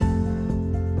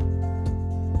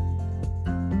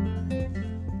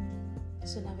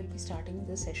starting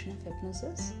this session of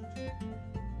hypnosis.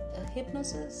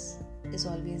 Hypnosis is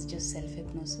always just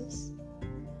self-hypnosis,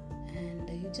 and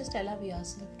you just allow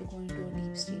yourself to go into a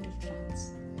deep state of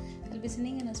trance. I'll be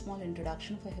sending in a small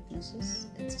introduction for hypnosis.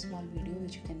 It's a small video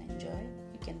which you can enjoy,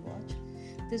 you can watch.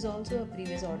 There's also a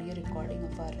previous audio recording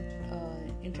of our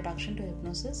introduction to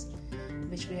hypnosis,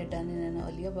 which we had done in an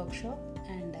earlier workshop,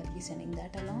 and I'll be sending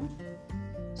that along.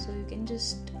 So you can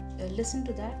just listen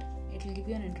to that. It will give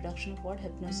you an introduction of what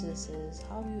hypnosis is,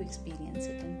 how you experience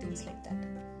it, and things like that.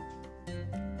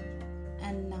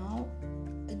 And now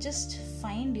just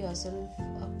find yourself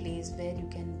a place where you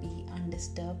can be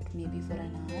undisturbed, maybe for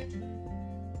an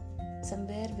hour,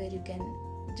 somewhere where you can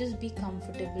just be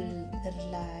comfortable,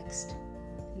 relaxed,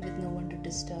 with no one to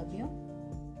disturb you.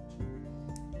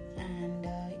 And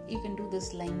you can do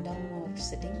this lying down or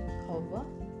sitting, however,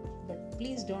 but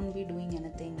please don't be doing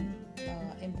anything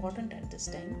important at this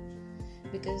time,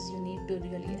 because you need to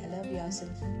really allow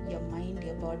yourself, your mind,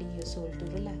 your body, your soul to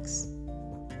relax.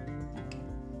 Okay.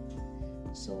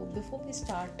 So before we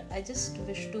start, I just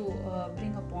wish to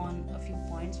bring upon a few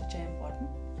points which are important.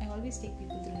 I always take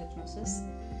people through hypnosis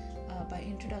by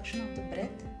introduction of the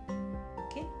breath.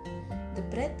 Okay. The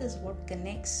breath is what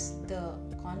connects the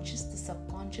conscious, the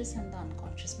subconscious, and the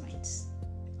unconscious minds.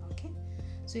 Okay.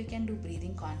 So you can do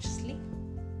breathing consciously,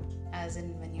 as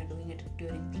in when you're doing it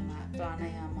during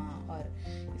pranayama, or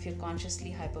if you're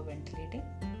consciously hyperventilating.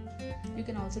 You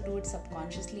can also do it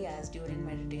subconsciously, as during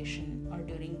meditation or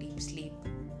during deep sleep,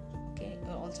 okay,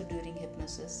 or also during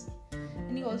hypnosis.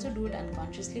 And you also do it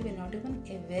unconsciously when you're not even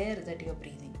aware that you're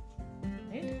breathing,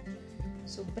 right?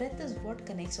 So breath is what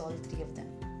connects all three of them.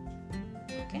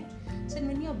 Okay, so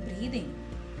when you're breathing,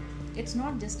 it's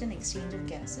not just an exchange of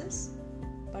gases,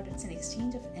 but it's an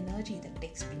exchange of energy that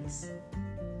takes place.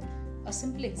 A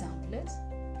simple example is,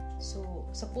 so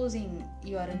supposing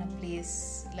you are in a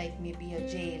place like maybe a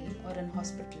jail or an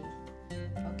hospital.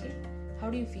 Okay, how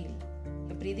do you feel?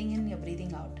 You're breathing in, you're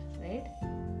breathing out, right?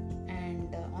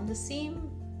 And on the same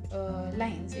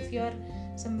lines, if you're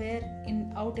somewhere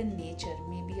out in nature,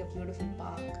 maybe a beautiful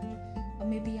park, or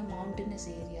maybe a mountainous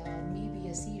area, or maybe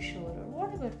a seashore, or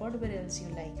whatever else you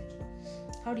like,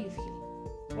 how do you feel?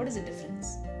 What is the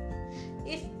difference?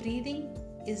 If breathing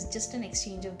is just an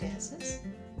exchange of gases,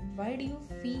 why do you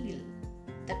feel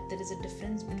that there is a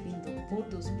difference between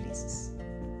both those places?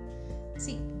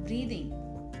 See, breathing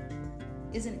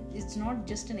it's not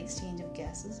just an exchange of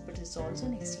gases, but it's also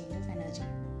an exchange of energy.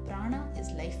 Prana is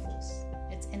life force,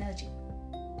 it's energy.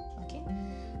 Okay,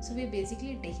 so we're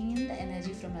basically taking in the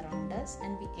energy from around us,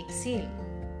 and we exhale,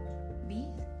 we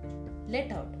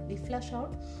let out, we flush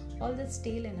out all the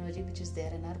stale energy which is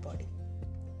there in our body.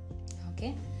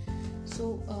 Okay,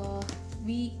 so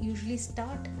we usually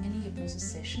start any hypnosis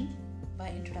session by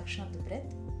introduction of the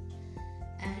breath.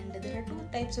 And there are two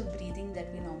types of breathing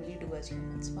that we normally do as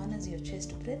humans. One is your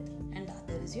chest breath, and the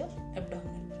other is your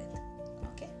abdominal breath.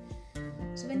 Okay,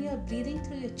 so when you are breathing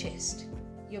through your chest,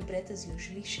 your breath is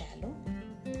usually shallow.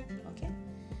 Okay,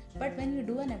 but when you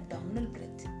do an abdominal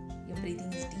breath, your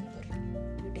breathing is deeper.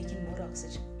 You take in more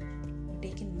oxygen, you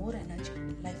take in more energy,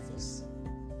 life force.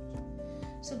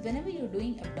 So whenever you're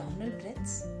doing abdominal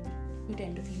breaths, you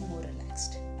tend to feel more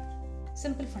relaxed.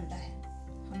 Simple funda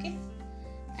hai. Okay,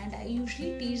 and I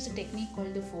usually teach the technique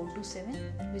called the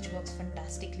 4-7, which works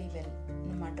fantastically well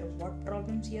no matter what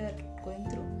problems you are going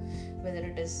through, whether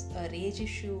it is a rage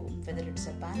issue, whether it's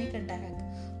a panic attack,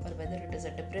 or whether it is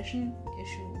a depression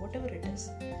issue, whatever it is.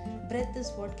 Breath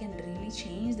is what can really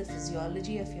change the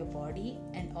physiology of your body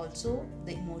and also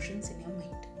the emotions in your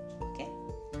mind. Okay,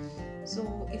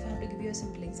 so if I have to give you a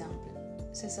simple example,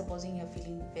 say supposing you're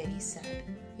feeling very sad,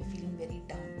 you're feeling very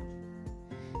down.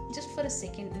 Just for a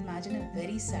second, imagine a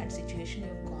very sad situation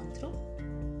you've gone through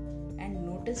and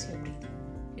notice your breathing.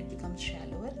 It becomes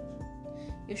shallower,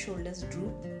 your shoulders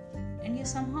droop, and you're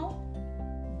somehow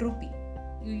droopy.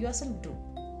 You yourself droop.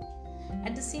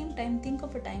 At the same time, think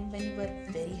of a time when you were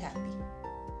very happy.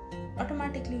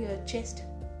 Automatically your chest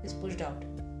is pushed out,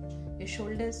 your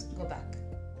shoulders go back,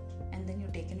 and then you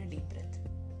take in a deep breath.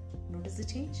 Notice the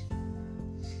change?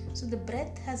 So the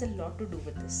breath has a lot to do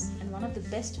with this, and one of the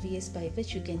best ways by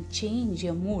which you can change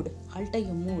your mood, alter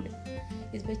your mood,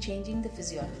 is by changing the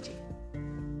physiology.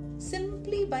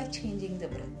 Simply by changing the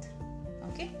breath.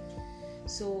 Okay,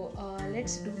 so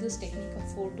let's do this technique of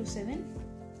 4-7.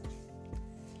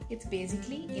 It's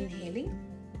basically inhaling,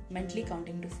 mentally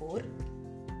counting to 4.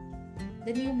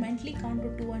 Then you mentally count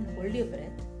to 2 and hold your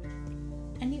breath,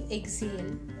 and you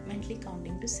exhale, mentally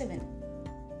counting to 7.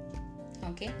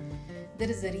 Okay, there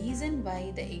is a reason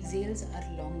why the exhales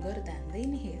are longer than the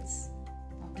inhales.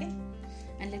 Okay,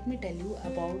 and let me tell you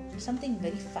about something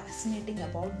very fascinating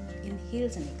about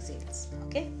inhales and exhales.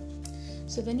 Okay,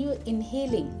 so when you're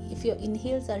inhaling, if your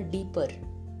inhales are deeper,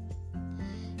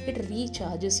 it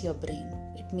recharges your brain,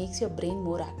 it makes your brain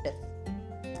more active.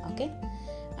 Okay,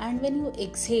 and when you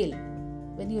exhale,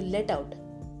 when you let out,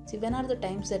 see, when are the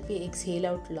times that we exhale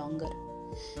out longer?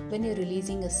 When you're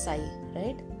releasing a sigh,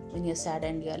 right? When you're sad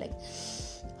and you're like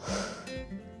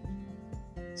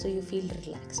so you feel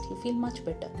relaxed, you feel much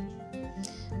better.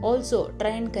 Also, try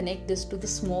and connect this to the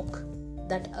smoke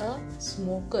that a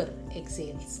smoker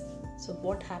exhales. So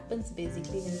what happens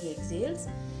basically when he exhales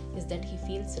is that he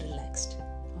feels relaxed.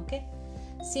 Okay,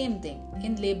 same thing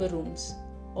in labor rooms,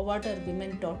 or what are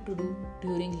women taught to do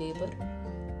during labor?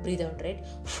 Breathe out, right?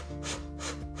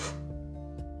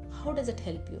 How does it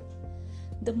help you?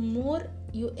 The more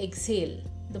you exhale,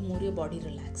 the more your body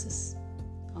relaxes.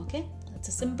 Okay, it's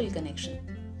a simple connection.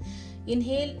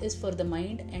 Inhale is for the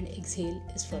mind and exhale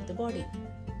is for the body.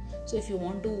 So if you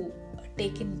want to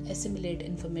take in, assimilate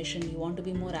information, you want to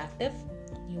be more active,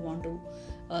 you want to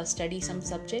study some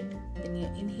subject, then your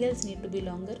inhales need to be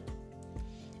longer.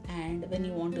 And when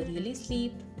you want to really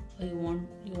sleep, or you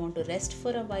want to rest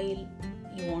for a while,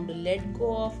 you want to let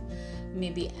go of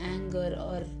maybe anger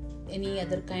or any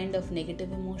other kind of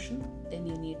negative emotion, then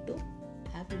you need to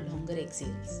have longer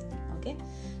exhales. Okay,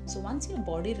 so once your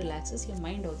body relaxes, your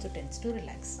mind also tends to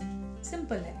relax.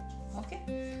 Simple, hai?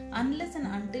 Okay, unless and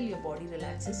until your body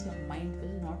relaxes, your mind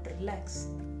will not relax.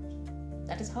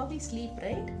 That is how we sleep,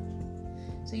 right?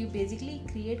 So you basically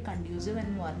create conducive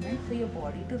environment for your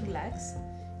body to relax,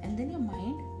 and then your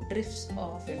mind drifts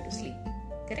off into sleep.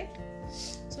 Correct?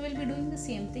 So we'll be doing the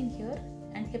same thing here.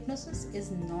 And hypnosis is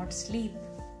not sleep.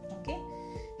 Okay,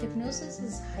 hypnosis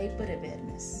is hyper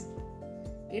awareness.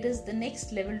 It is the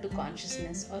next level to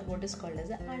consciousness, or what is called as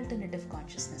an alternative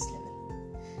consciousness level.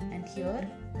 And here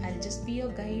I'll just be your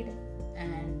guide,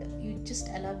 and you just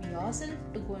allow yourself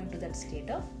to go into that state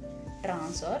of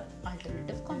trance or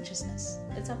alternative consciousness.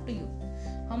 It's up to you.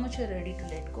 How much you're ready to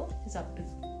let go is up to you.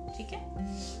 Okay?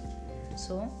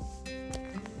 So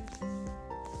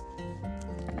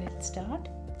let's start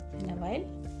in a while.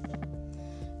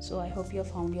 So I hope you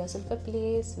have found yourself a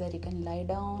place where you can lie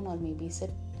down or maybe sit,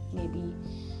 maybe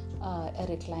a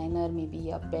recliner,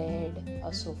 maybe a bed,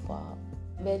 a sofa,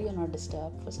 where you're not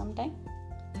disturbed for some time.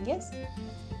 Yes,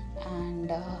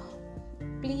 and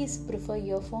please prefer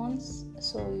earphones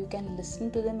so you can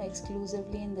listen to them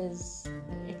exclusively, and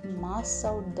it masks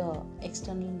out the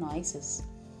external noises,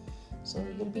 so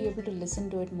you'll be able to listen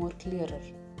to it more clearer.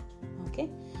 Okay,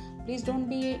 please don't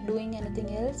be doing anything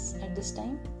else at this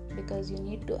time, because you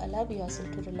need to allow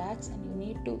yourself to relax, and you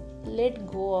need to let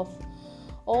go of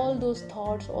all those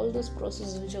thoughts, all those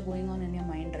processes which are going on in your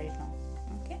mind right now.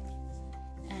 Okay,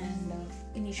 and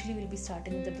initially we'll be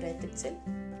starting with the breath itself.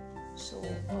 So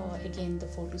again, the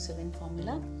 4-7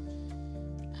 formula,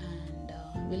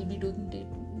 and we'll be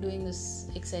doing this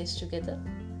exercise together,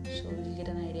 so we'll get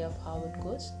an idea of how it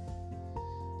goes.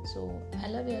 So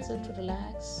allow yourself to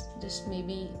relax. Just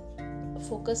maybe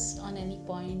focus on any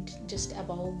point just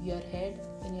above your head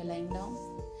when you're lying down.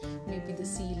 Maybe the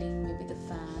ceiling, maybe the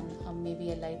fan, or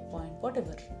maybe a light point,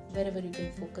 whatever, wherever you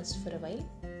can focus for a while.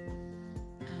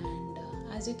 And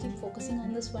as you keep focusing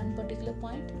on this one particular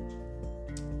point,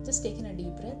 just take in a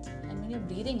deep breath, and when you're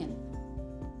breathing in,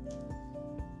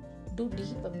 do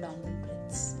deep abdominal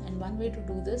breaths. And one way to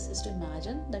do this is to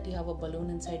imagine that you have a balloon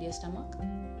inside your stomach.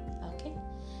 Okay,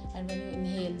 and when you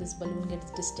inhale, this balloon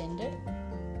gets distended,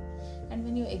 and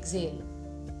when you exhale,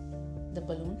 the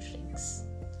balloon shrinks.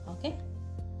 Okay,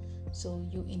 so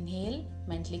you inhale,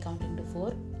 mentally counting to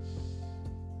 4,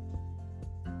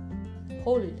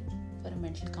 hold for a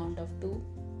mental count of 2,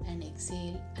 and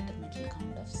exhale at a mental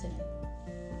count of 7.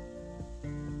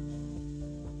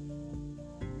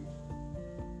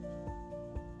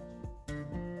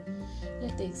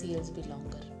 Let the exhales be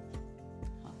longer.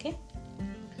 Okay,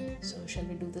 so shall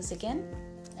we do this again?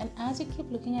 And as you keep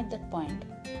looking at that point,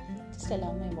 just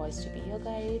allow my voice to be your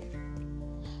guide.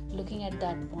 Looking at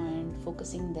that point,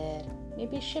 focusing there,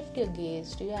 maybe shift your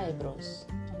gaze to your eyebrows.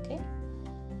 Okay,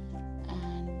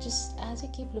 and just as you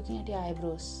keep looking at your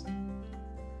eyebrows,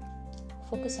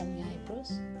 focus on your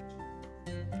eyebrows.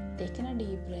 Take in a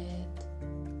deep breath,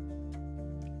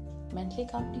 mentally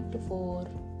counting to 4,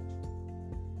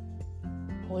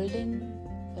 holding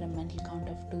for a mental count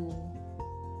of 2,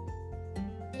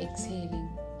 exhaling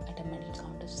at a mental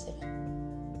count of 7.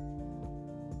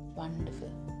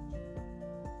 Wonderful.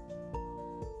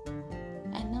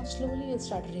 And now slowly you'll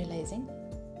start realizing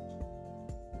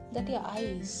that your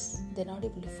eyes, they're not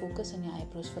able to focus on your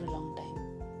eyebrows for a long time.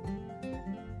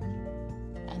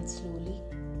 And slowly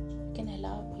you can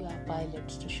allow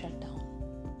eyelids to shut down.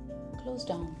 Close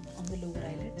down on the lower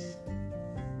eyelids.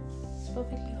 It's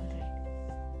perfectly alright.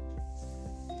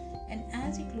 And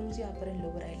as you close your upper and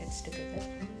lower eyelids together,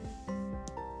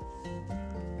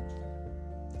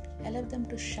 allow them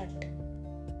to shut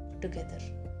together.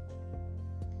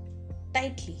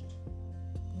 Tightly.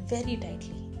 Very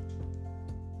tightly.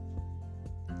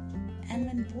 And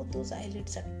when both those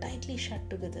eyelids are tightly shut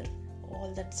together,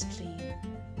 all that strain,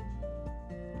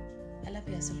 allow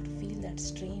yourself to feel that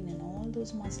strain in all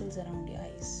those muscles around your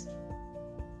eyes.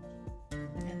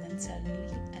 And then suddenly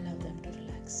allow them to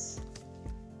relax.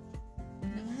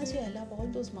 Now as you allow all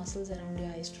those muscles around your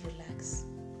eyes to relax,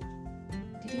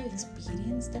 did you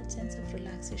experience that sense of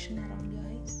relaxation around your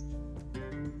eyes?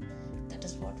 That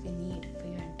is what we need for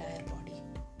your entire body.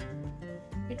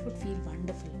 It would feel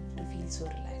wonderful to feel so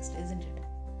relaxed, isn't it?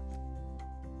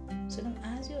 So now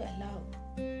as you allow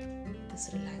this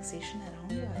relaxation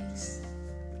around your eyes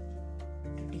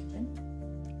to deepen,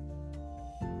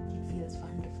 it feels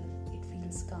wonderful, it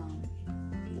feels calm,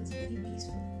 it feels very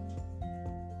peaceful.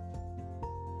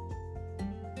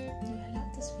 You allow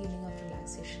this feeling of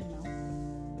relaxation now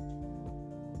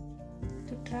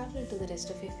to travel to the rest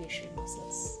of your facial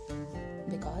muscles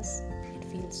because it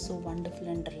feels so wonderful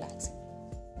and relaxing.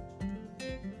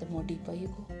 The more deeper you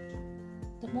go,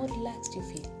 the more relaxed you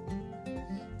feel.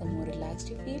 The more relaxed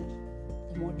you feel,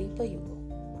 the more deeper you go.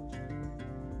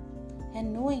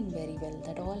 And knowing very well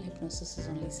that all hypnosis is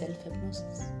only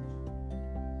self-hypnosis.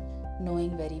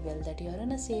 Knowing very well that you are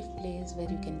in a safe place where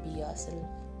you can be yourself.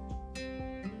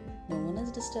 No one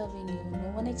is disturbing you, no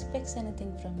one expects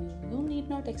anything from you. You need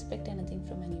not expect anything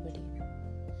from anybody.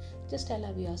 Just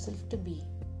allow yourself to be.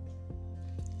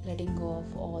 Letting go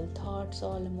of all thoughts,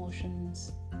 all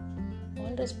emotions,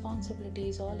 all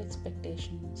responsibilities, all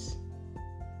expectations.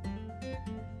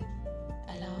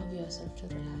 Allow yourself to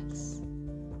relax,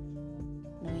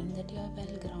 knowing that you are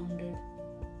well grounded.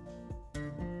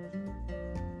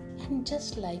 And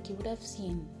just like you would have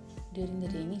seen during the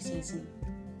rainy season,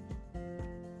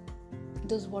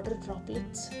 those water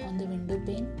droplets on the window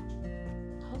pane,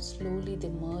 how slowly they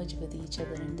merge with each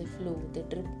other and they flow, they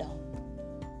drip down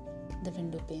the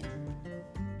window pane.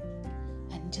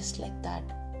 And just like that,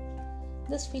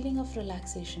 this feeling of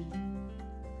relaxation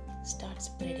starts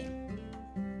spreading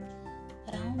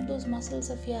around those muscles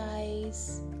of your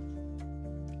eyes.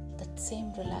 That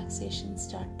same relaxation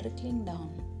starts trickling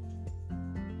down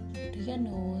to your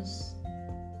nose,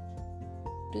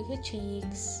 to your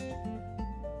cheeks,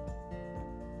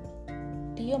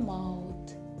 to your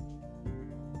mouth.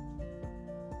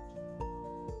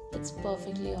 It's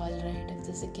perfectly alright if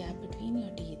there's a gap between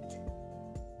your teeth.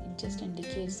 It just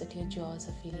indicates that your jaws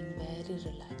are feeling very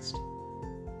relaxed.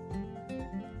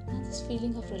 Now this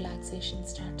feeling of relaxation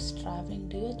starts traveling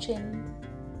to your chin,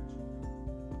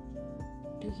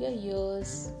 to your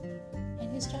ears,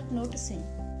 and you start noticing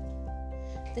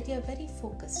that you are very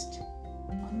focused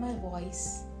on my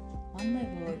voice, on my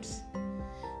words,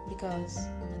 because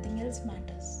nothing else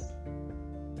matters.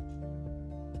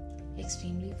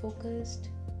 Extremely focused.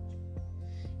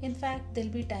 In fact,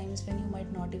 there'll be times when you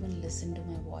might not even listen to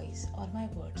my voice or my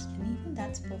words, and even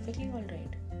that's perfectly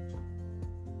alright.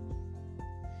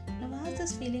 Now, as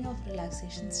this feeling of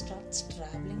relaxation starts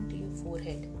traveling to your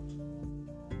forehead,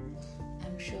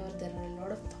 I'm sure there are a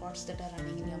lot of thoughts that are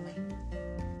running in your mind.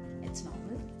 It's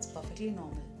normal, it's perfectly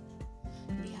normal.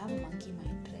 We have a monkey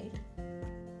mind, right?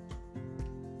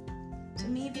 So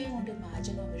maybe you want to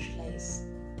imagine or visualize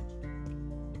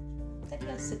that you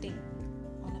are sitting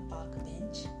on a park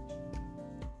bench,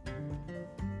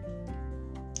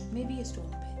 maybe a stone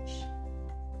bench,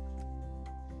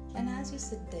 and as you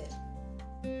sit there,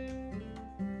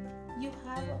 you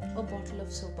have a bottle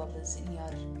of soap bubbles in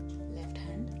your left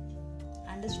hand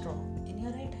and a straw in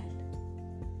your right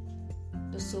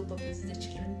hand. Those soap bubbles the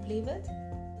children play with.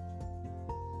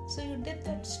 So you dip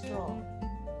that straw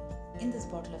in this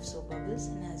bottle of soap bubbles,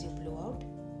 and as you blow out,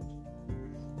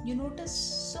 you notice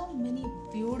so many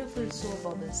beautiful soap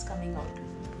bubbles coming out.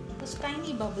 Those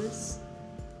tiny bubbles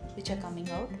which are coming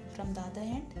out from the other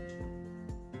end,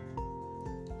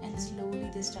 and slowly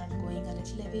they start going a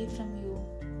little away from you.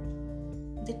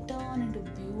 They turn into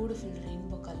beautiful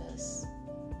rainbow colors,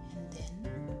 and then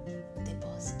they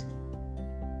burst.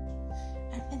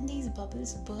 And when these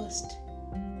bubbles burst,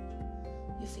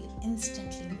 you feel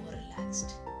instantly more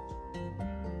relaxed.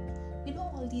 You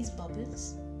know, all these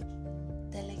bubbles,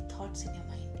 they're like thoughts in your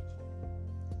mind.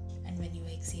 And when you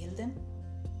exhale them,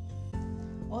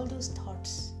 all those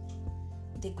thoughts,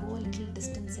 they go a little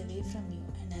distance away from you,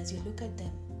 and as you look at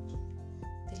them,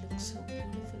 they look so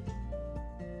beautiful.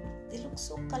 They look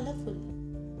so colorful,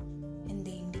 and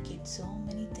they indicate duplicate so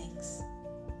many things,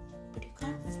 but you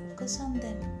can't focus on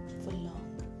them for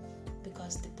long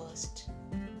because they burst.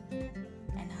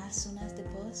 And as soon as they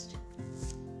burst,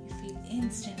 you feel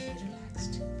instantly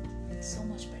relaxed. It's so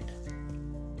much better.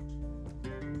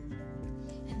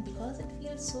 And because it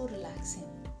feels so relaxing,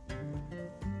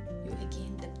 you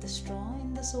again dip the straw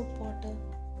in the soap water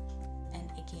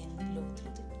and again blow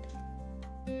through it.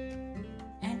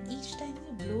 And each time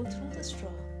you blow through the straw,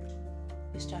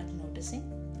 you start noticing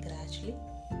gradually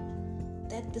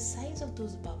that the size of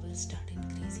those bubbles start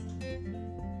increasing.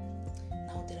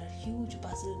 Now there are huge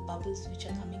bubbles which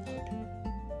are coming out.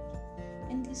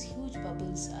 And these huge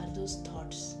bubbles are those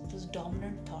thoughts, those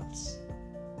dominant thoughts.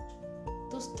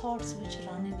 Those thoughts which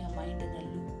run in your mind in a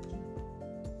loop.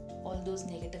 All those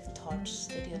negative thoughts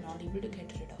that you are not able to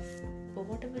get rid of for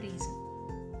whatever reason.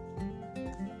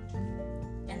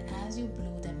 And as you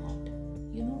blow them out,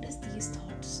 you notice these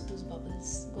thoughts, those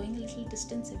bubbles, going a little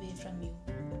distance away from you.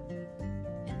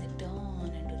 And they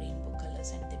turn into rainbow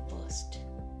colors and they burst.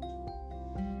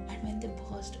 And when they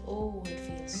burst, oh, it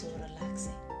feels so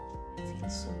relaxing. It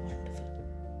feels so wonderful.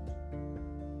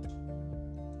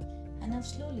 And now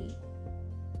slowly,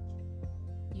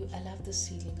 you allow this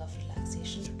feeling of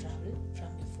relaxation to travel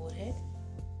from your forehead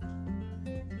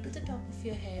to the top of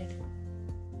your head,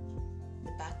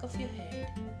 the back of your head,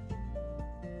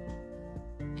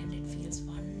 and it feels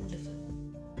wonderful.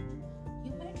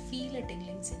 You might feel a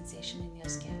tingling sensation in your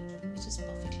scalp, which is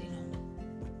perfectly normal.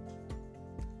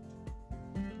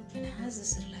 And as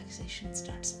this relaxation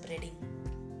starts spreading,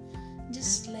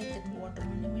 just like that water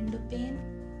on a window pane,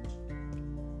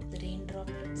 the rain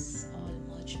droplets all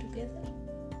merge together.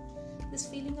 This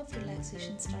feeling of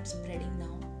relaxation starts spreading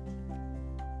now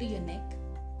to your neck,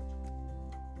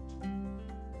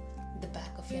 the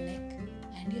back of your neck,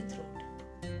 and your throat.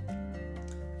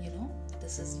 You know,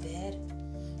 this is where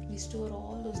we store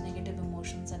all those negative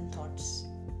emotions and thoughts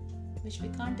which we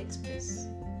can't express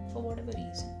for whatever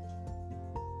reason.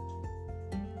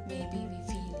 Maybe we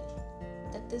feel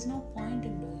that there's no point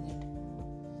in doing it,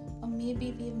 or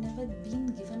maybe we have never been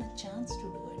given a chance to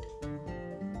do it.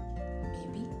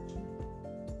 Maybe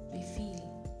we feel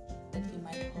that we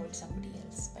might hurt somebody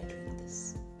else by doing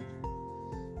this.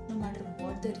 No matter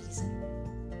what the reason,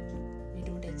 we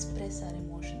don't express our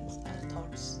emotions, our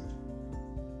thoughts.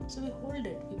 So we hold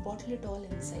it, we bottle it all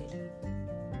inside.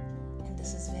 And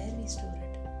this is where we store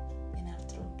it, in our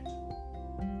throat.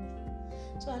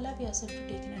 So allow yourself to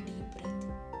take in a deep breath.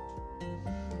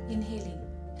 Inhaling,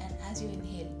 and as you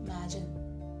inhale, imagine,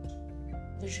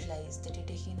 visualize that you're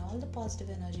taking all the positive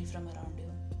energy from around you,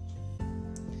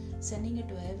 sending it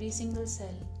to every single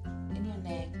cell in your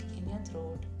neck, in your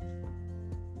throat.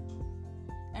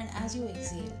 And as you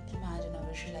exhale, imagine or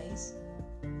visualize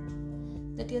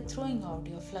that you're throwing out,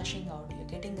 you're flushing out, you're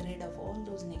getting rid of all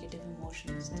those negative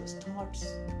emotions, those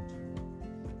thoughts,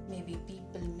 maybe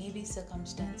people, maybe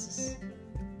circumstances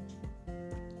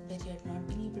where you had not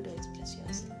been able to express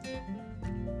yourself,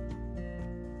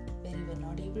 where you were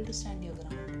not able to stand your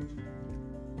ground.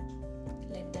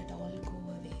 Let that all go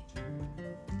away.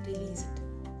 Release it.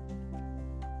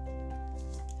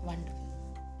 Wonderful.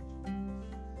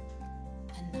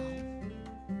 And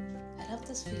now, allow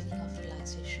this feeling of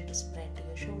relaxation to spread to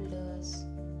your shoulders.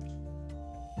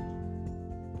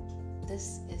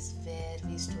 This is where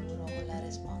we store all our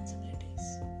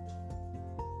responsibilities.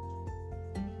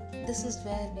 This is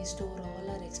where we store all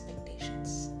our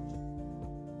expectations.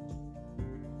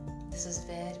 This is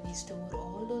where we store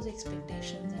all those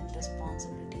expectations and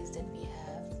responsibilities that we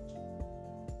have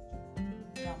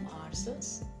from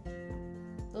ourselves,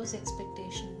 those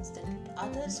expectations that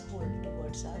others hold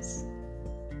towards us,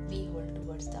 we hold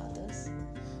towards the others,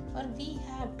 or we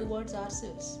have towards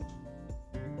ourselves.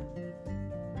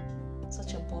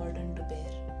 Such a burden to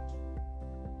bear.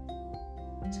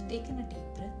 So take in a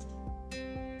deep breath,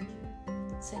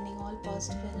 sending all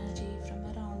positive energy from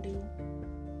around you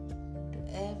to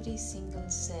every single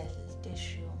cell,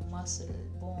 tissue, muscle,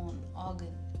 bone,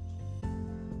 organ,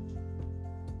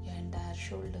 your entire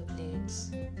shoulder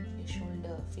blades, your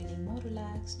shoulder feeling more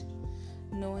relaxed,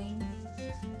 knowing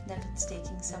that it's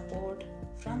taking support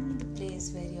from the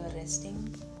place where you are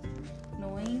resting,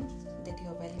 knowing that you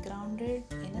are well grounded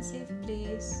in a safe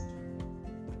place.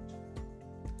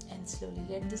 And slowly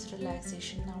let this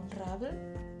relaxation now travel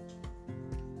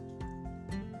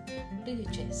to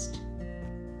your chest.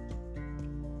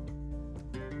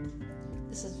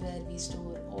 This is where we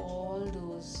store all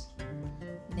those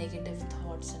negative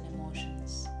thoughts and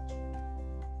emotions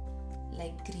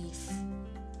like grief,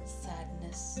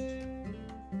 sadness,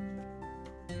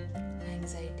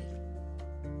 anxiety,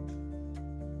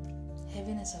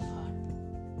 heaviness of heart,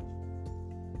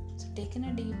 take in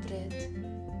a deep breath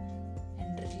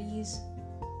and release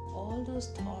all those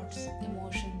thoughts,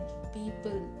 emotions,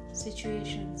 people,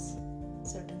 situations,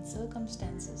 certain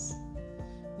circumstances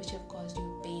which have caused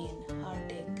you pain,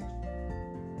 heartache,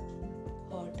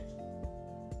 hurt.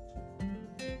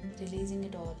 Releasing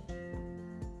it all.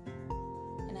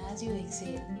 And as you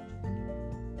exhale,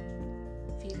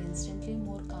 feel instantly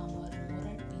more calmer, more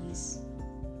at peace.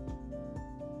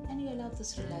 And you allow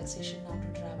this relaxation now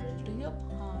to travel to your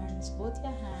hands, both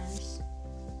your hands,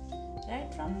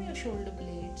 right from your shoulder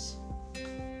blades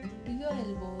to your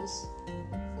elbows,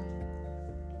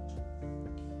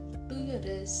 to your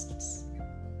wrists,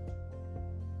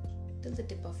 till the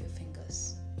tip of your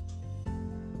fingers.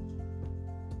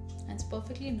 And it's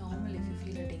perfectly normal if you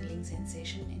feel a tingling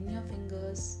sensation in your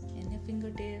fingers, in your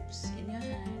fingertips, in your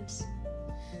hands.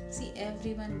 See,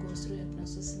 everyone goes through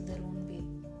hypnosis in their own way.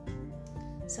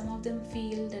 Some of them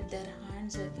feel that their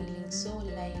hands are feeling so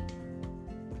light,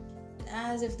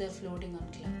 as if they're floating on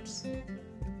clouds.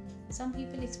 Some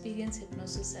people experience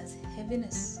hypnosis as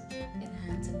heaviness in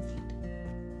hands and feet.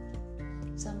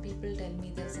 Some people tell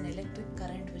me there's an electric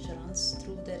current which runs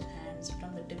through their hands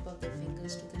from the tip of their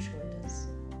fingers to the shoulders.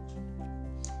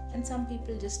 And some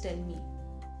people just tell me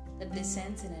that they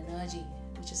sense an energy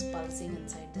which is pulsing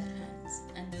inside their hands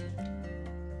and feet.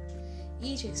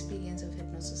 Each experience of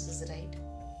hypnosis is right,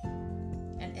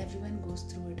 and everyone goes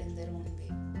through it in their own way.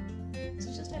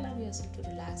 So just allow yourself to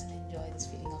relax and enjoy this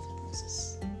feeling of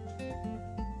hypnosis.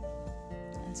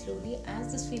 And slowly,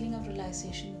 as this feeling of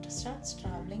relaxation starts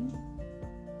traveling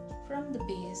from the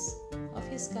base of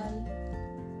your skull,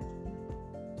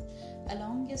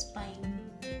 along your spine,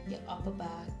 your upper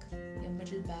back, your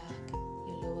middle back,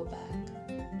 your lower back,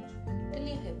 till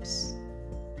your hips.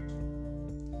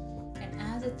 And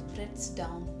as it spreads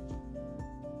down,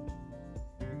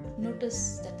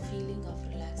 notice that feeling of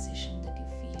relaxation that you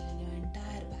feel in your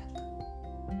entire back.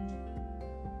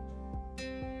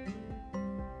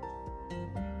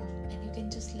 And you can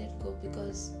just let go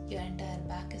because your entire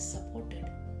back is supported.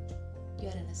 You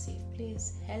are in a safe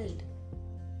place, held.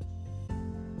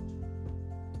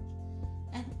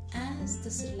 And as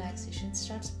this relaxation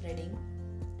starts spreading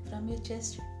from your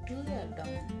chest to your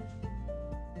abdomen,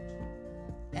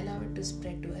 allow it to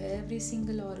spread to every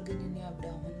single organ in your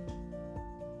abdomen.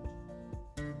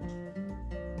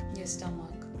 Your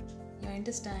stomach, your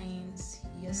intestines,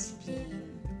 your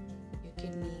spleen, your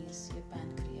kidneys, your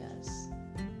pancreas.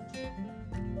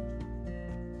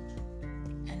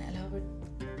 And allow it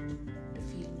to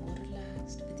feel more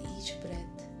relaxed with each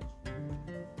breath.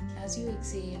 As you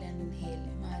exhale and inhale,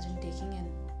 imagine taking in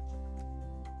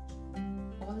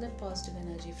all that positive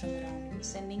energy from around you,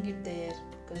 sending it there,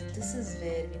 because this is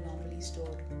where we normally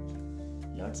store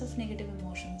lots of negative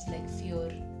emotions like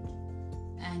fear,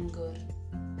 anger,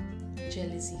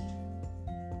 jealousy,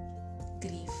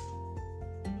 grief.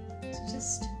 So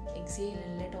just exhale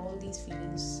and let all these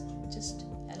feelings, just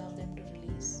allow them to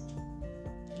release.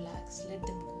 Relax, let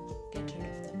them go, get rid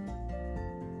of them.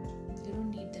 You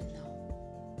don't need them now.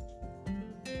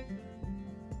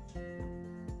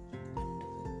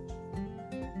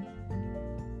 Wonderful.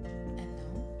 And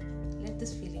now, let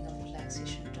this feeling of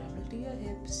relaxation travel to your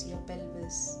hips, your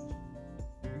pelvis.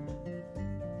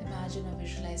 Imagine or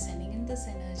visualize sending in this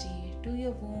energy to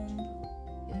your womb,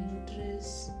 your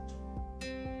uterus,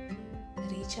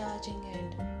 recharging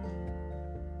it,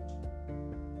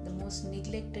 the most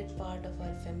neglected part of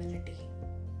our femininity,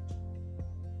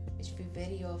 which we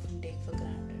very often take for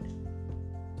granted.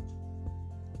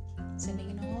 Sending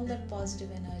in all that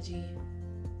positive energy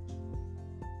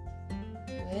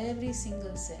to every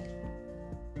single cell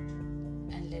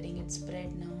and letting it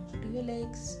spread now to your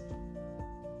legs,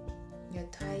 your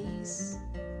thighs,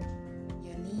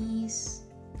 your knees,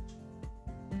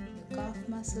 your calf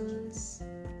muscles,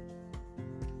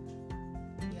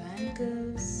 your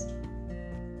ankles,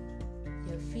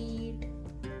 your feet,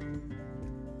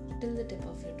 till the tip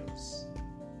of your toes.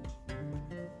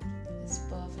 It's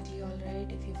perfectly alright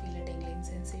if you feel a tingling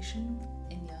sensation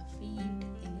in your feet,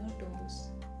 in your toes.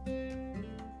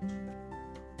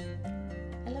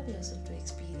 Allow yourself to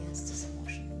experience this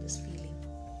emotion, this feeling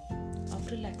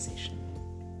of relaxation.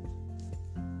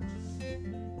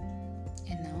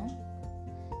 And now,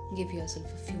 give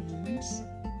yourself a few moments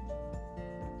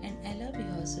and allow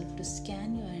yourself to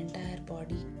scan your entire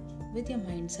body with your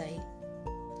mind's eye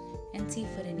and see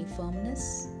for any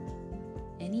firmness,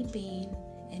 any pain,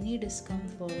 any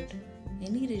discomfort,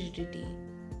 any rigidity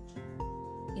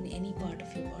in any part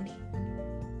of your body,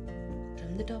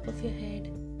 from the top of your head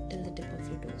till the tip of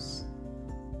your toes.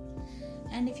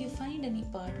 And if you find any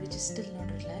part which is still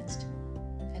not relaxed,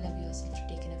 allow yourself to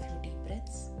take in a few deep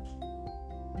breaths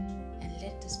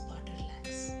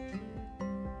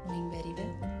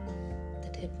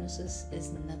hypnosis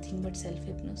is nothing but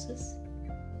self-hypnosis,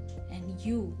 and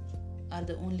you are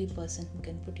the only person who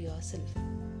can put yourself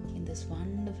in this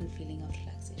wonderful feeling of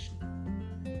relaxation.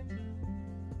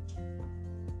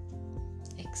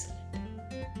 Excellent.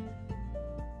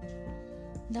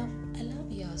 Now allow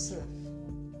yourself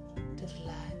to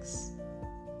relax,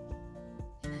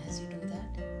 and as you do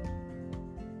that,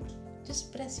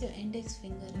 just press your index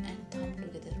finger and thumb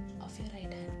together of your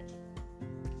right hand.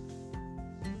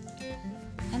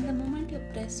 And the moment you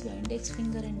press your index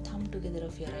finger and thumb together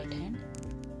of your right hand,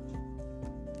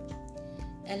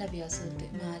 allow yourself to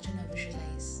imagine or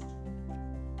visualize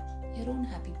your own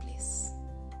happy place.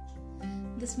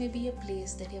 This may be a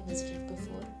place that you have visited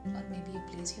before, or maybe a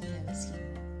place you have never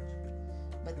seen.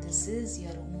 But this is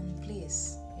your own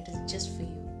place. It is just for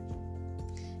you.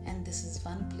 And this is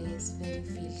one place where you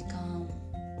feel calm,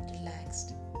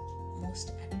 relaxed,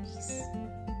 most at peace.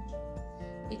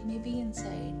 It may be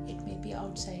inside, it may be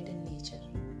outside in nature.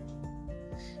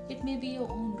 It may be your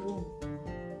own room,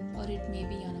 or it may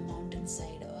be on a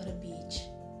mountainside or a beach,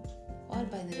 or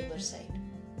by the riverside.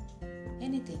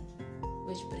 Anything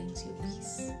which brings you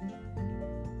peace.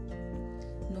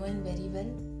 Knowing very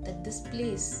well that this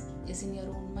place is in your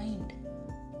own mind,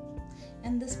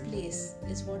 and this place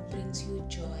is what brings you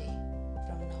joy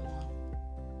from now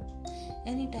on.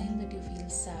 Anytime that you feel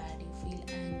sad, you feel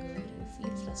anger, you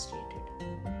feel frustrated,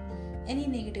 any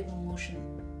negative emotion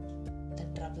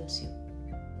that troubles you,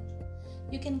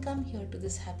 you can come here to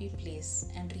this happy place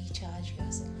and recharge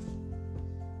yourself.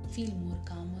 Feel more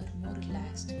calmer, more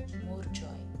relaxed, more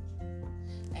joy.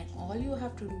 And all you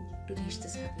have to do to reach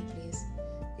this happy place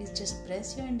is just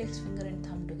press your index finger and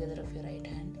thumb together of your right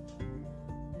hand.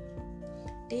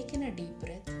 Take in a deep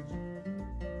breath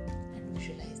and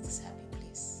visualize this happy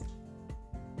place.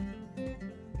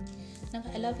 Now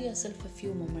allow yourself a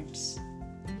few moments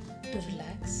to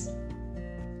relax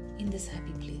in this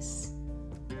happy place.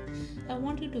 I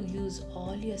want you to use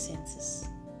all your senses.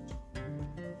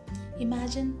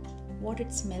 Imagine what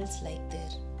it smells like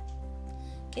there.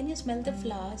 Can you smell the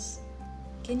flowers?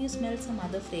 Can you smell some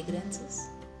other fragrances?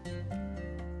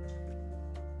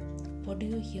 What do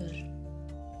you hear?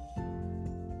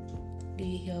 Do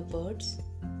you hear birds?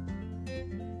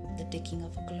 The ticking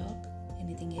of a clock?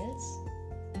 Anything else?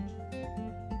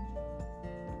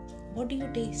 What do you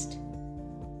taste?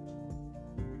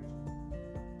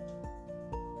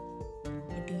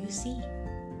 What do you see?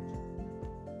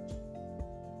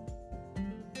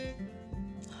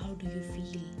 How do you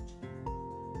feel?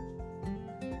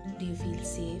 Do you feel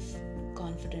safe,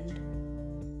 confident?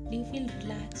 Do you feel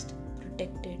relaxed,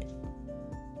 protected?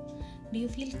 Do you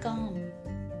feel calm?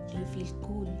 Do you feel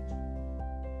cool?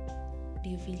 Do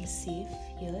you feel safe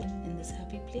here in this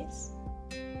happy place?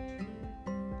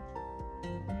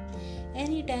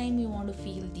 Anytime you want to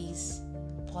feel these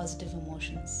positive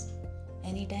emotions,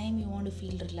 anytime you want to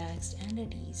feel relaxed and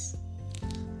at ease,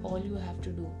 all you have to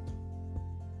do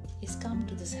is come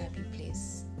to this happy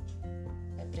place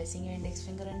by pressing your index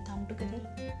finger and thumb together,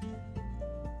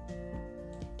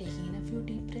 taking in a few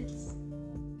deep breaths,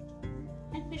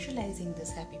 and visualizing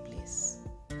this happy place.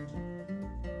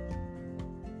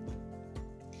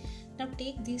 Now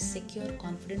take these secure,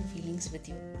 confident feelings with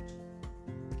you.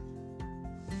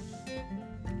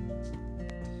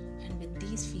 And with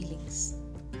these feelings,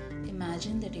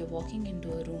 imagine that you're walking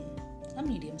into a room, a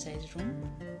medium-sized room.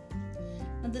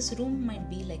 Now this room might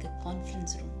be like a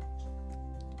conference room,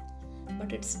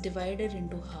 but it's divided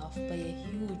into half by a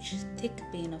huge, thick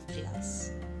pane of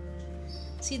glass.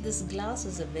 See, this glass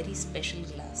is a very special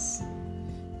glass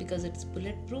because it's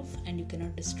bulletproof and you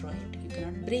cannot destroy it. You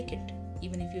cannot break it,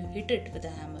 even if you hit it with a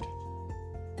hammer.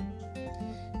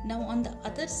 Now on the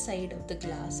other side of the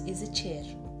glass is a chair,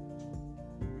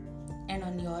 and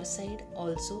on your side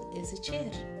also is a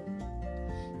chair.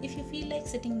 If you feel like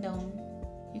sitting down,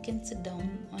 you can sit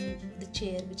down on the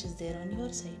chair which is there on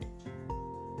your side.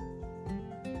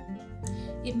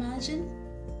 Imagine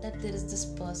that there is this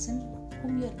person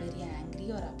whom you are very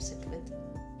angry or upset with.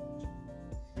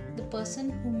 The person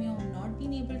whom you have not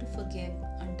been able to forgive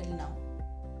until now.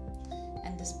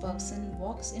 And this person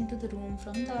walks into the room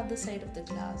from the other side of the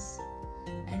glass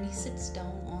and he sits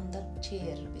down on the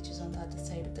chair which is on the other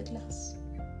side of the glass.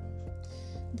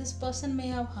 This person may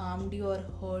have harmed you or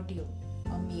hurt you,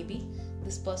 or maybe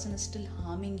this person is still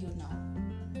harming you now.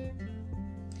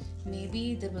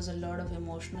 Maybe there was a lot of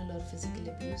emotional or physical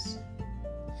abuse,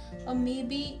 or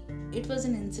maybe it was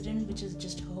an incident which has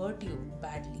just hurt you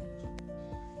badly.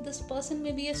 This person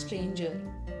may be a stranger.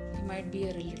 He might be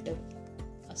a relative,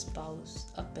 a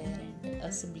spouse, a parent,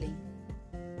 a sibling.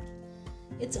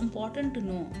 It's important to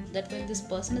know that when this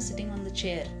person is sitting on the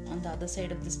chair on the other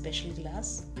side of the special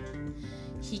glass,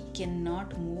 He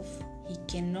cannot move, he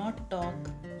cannot talk,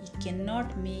 he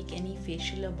cannot make any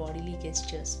facial or bodily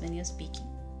gestures when you're speaking.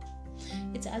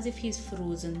 It's as if he's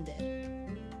frozen there.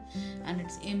 And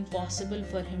it's impossible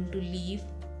for him to leave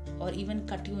or even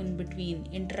cut you in between,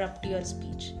 interrupt your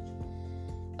speech.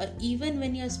 Or even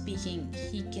when you're speaking,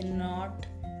 he cannot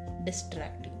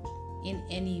distract you in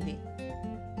any way.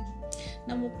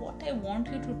 Now, what I want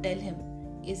you to tell him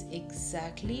is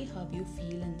exactly how you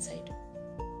feel inside,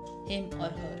 him or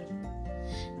her.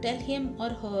 Tell him or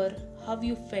her how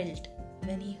you felt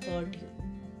when he hurt you,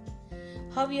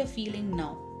 how you're feeling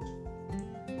now,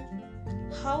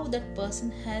 how that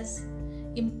person has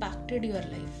impacted your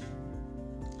life,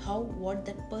 how what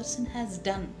that person has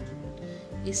done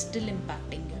is still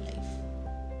impacting your life,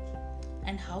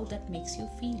 and how that makes you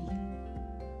feel.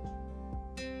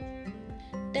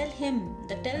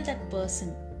 Tell that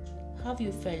person how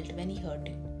you felt when he hurt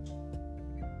you.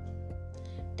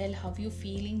 Tell how you're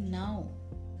feeling now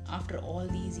after all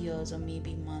these years or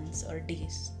maybe months or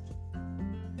days.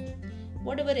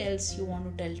 Whatever else you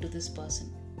want to tell to this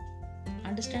person.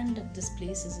 Understand that this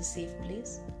place is a safe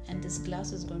place and this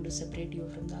glass is going to separate you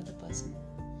from the other person.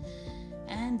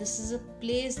 And this is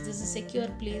a secure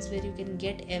place where you can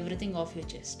get everything off your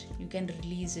chest. You can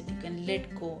release it, you can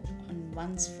let go, and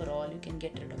once for all you can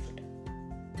get rid of it.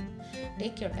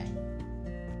 Take your time.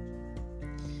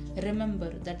 Remember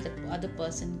that the other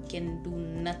person can do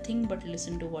nothing but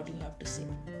listen to what you have to say.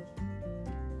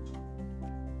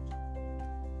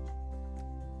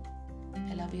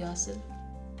 Allow yourself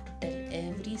to tell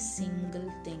every single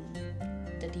thing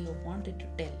that you wanted to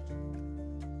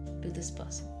tell to this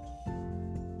person.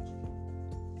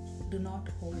 Do not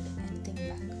hold anything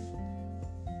back.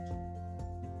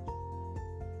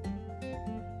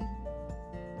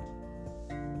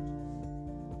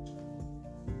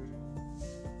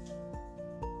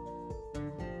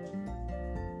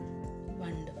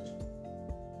 Wonderful.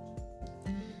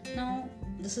 Now,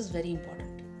 this is very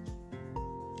important.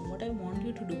 What I want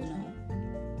you to do now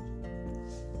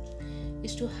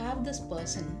is to have this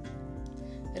person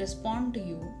respond to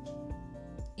you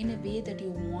in a way that you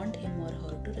want him or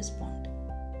her to respond.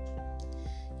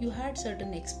 You had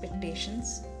certain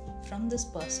expectations from this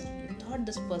person. You thought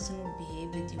this person would behave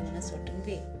with you in a certain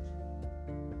way.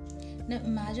 Now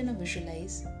imagine or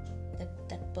visualize that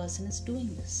that person is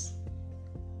doing this.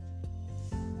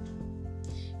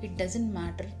 It doesn't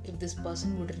matter if this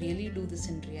person would really do this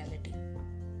in reality.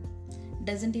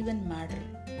 Doesn't even matter.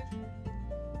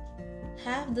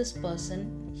 Have this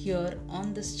person here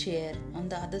on this chair on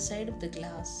the other side of the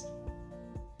glass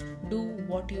do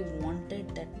what you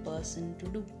wanted that person to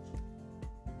do.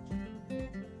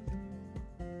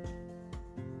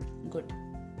 Good.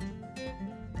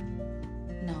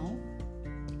 Now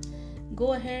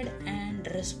go ahead and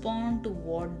respond to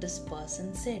what this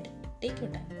person said. Take your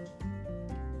time.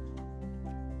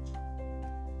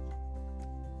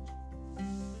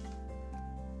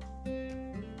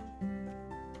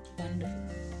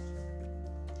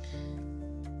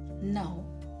 Now,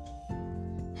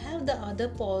 have the other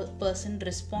person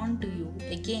respond to you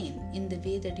again in the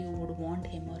way that you would want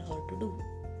him or her to do.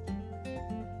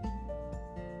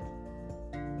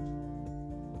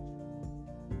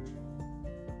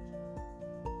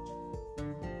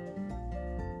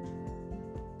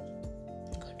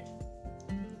 Got it.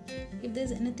 If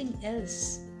there's anything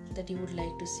else that you would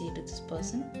like to say to this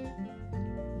person,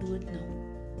 do it now.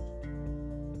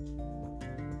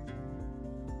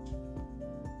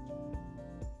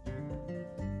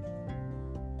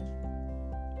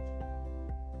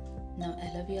 Now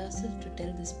allow yourself to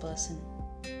tell this person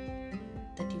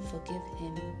that you forgive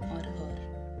him or her.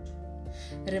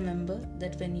 Remember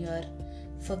that when you are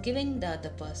forgiving the other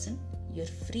person, you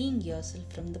are freeing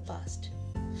yourself from the past.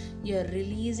 You are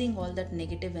releasing all that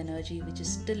negative energy which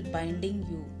is still binding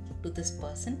you to this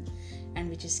person and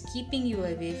which is keeping you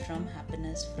away from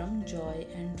happiness, from joy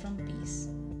and from peace.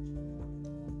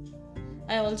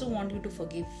 I also want you to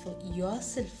forgive for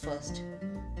yourself first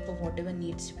for whatever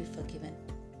needs to be forgiven.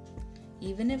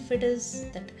 Even if it is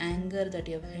that anger that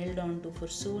you have held on to for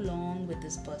so long with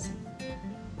this person.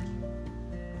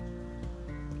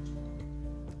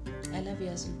 Allow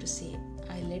yourself to say,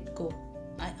 I let go,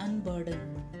 I unburden,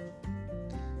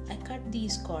 I cut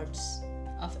these cords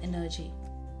of energy,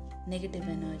 negative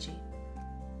energy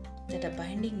that are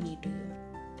binding me to you.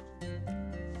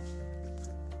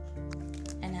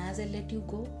 And as I let you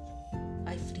go,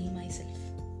 I free myself.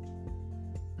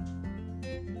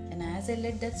 And as I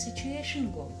let that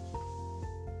situation go,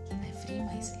 I free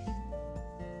myself.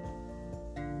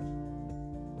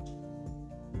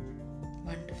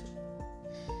 Wonderful.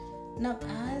 Now,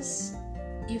 as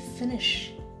you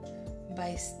finish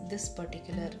by this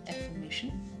particular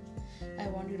affirmation. I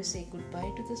want you to say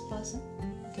goodbye to this person.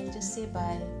 You can just say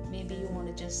bye. Maybe you want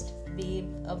to just wave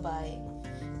a bye.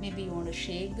 Maybe you want to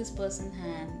shake this person's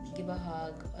hand, give a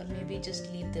hug, or maybe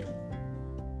just leave the room.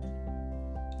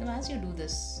 Now, as you do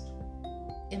this,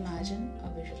 imagine or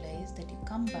visualize that you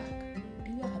come back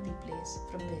to your happy place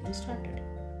from where you started.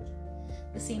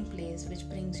 The same place which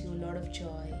brings you a lot of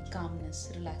joy,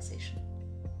 calmness, relaxation.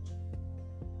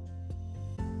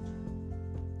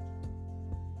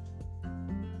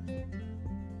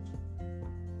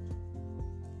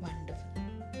 Wonderful.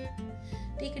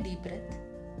 Take a deep breath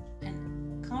and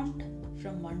count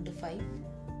from 1 to 5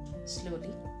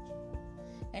 slowly.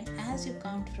 And as you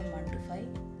count from 1 to 5,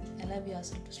 allow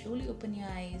yourself to slowly open your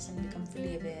eyes and become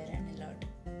fully aware and alert.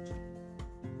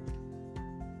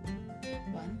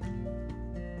 1,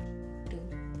 2,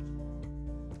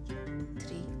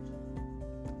 3,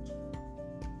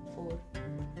 4,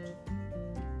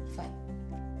 5.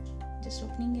 Just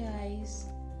opening your eyes,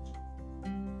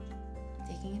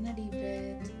 taking in a deep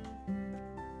breath,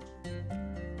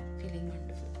 feeling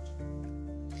wonderful.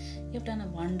 You've done a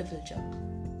wonderful job.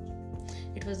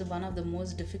 It was one of the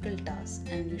most difficult tasks,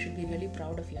 and you should be really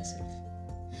proud of yourself.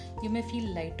 You may feel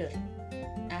lighter,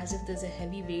 as if there's a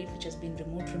heavy weight which has been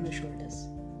removed from your shoulders.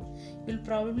 You'll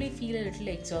probably feel a little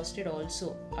exhausted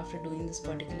also after doing this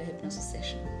particular hypnosis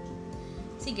session.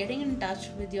 See, getting in touch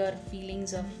with your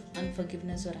feelings of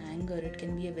unforgiveness or anger, it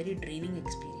can be a very draining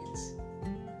experience.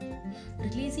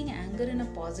 Releasing anger in a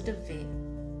positive way,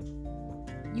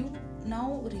 you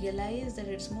now realize that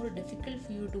it's more difficult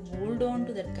for you to hold on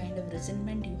to that kind of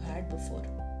resentment you had before.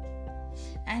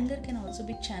 Anger can also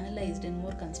be channelized in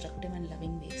more constructive and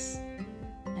loving ways,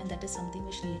 and that is something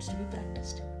which needs to be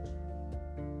practiced.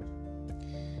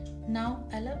 Now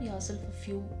allow yourself a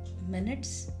few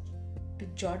minutes to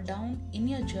jot down in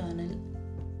your journal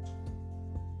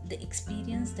the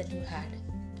experience that you had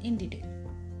in detail.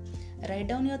 Write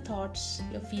down your thoughts,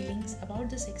 your feelings about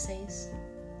this exercise,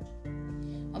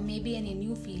 or maybe any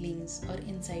new feelings or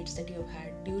insights that you have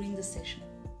had during this session.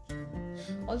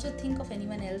 Also think of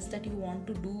anyone else that you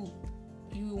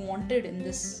wanted in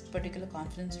this particular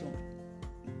conference room.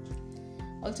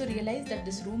 Also realize that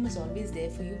this room is always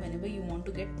there for you whenever you want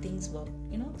to get things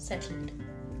settled.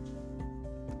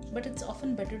 But it's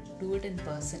often better to do it in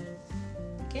person.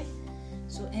 Okay?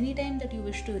 So anytime that you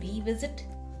wish to revisit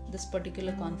this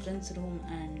particular conference room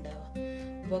and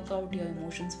work out your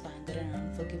emotions of anger and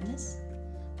unforgiveness,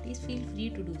 please feel free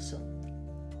to do so,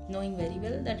 knowing very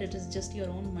well that it is just your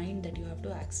own mind that you have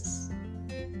to access.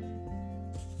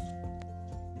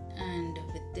 And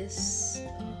with this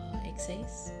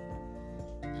exercise,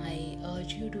 I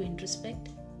urge you to introspect,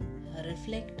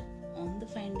 reflect on the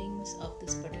findings of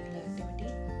this particular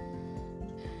activity,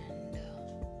 and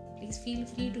please feel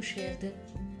free to share that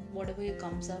whatever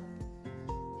comes up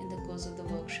in the course of the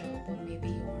workshop, or maybe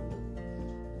you want to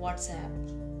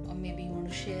WhatsApp, or maybe you want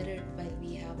to share it while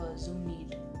we have a Zoom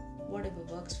meet, whatever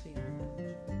works for you.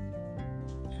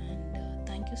 And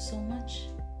thank you so much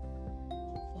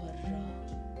for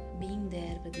being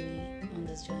there with me on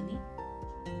this journey.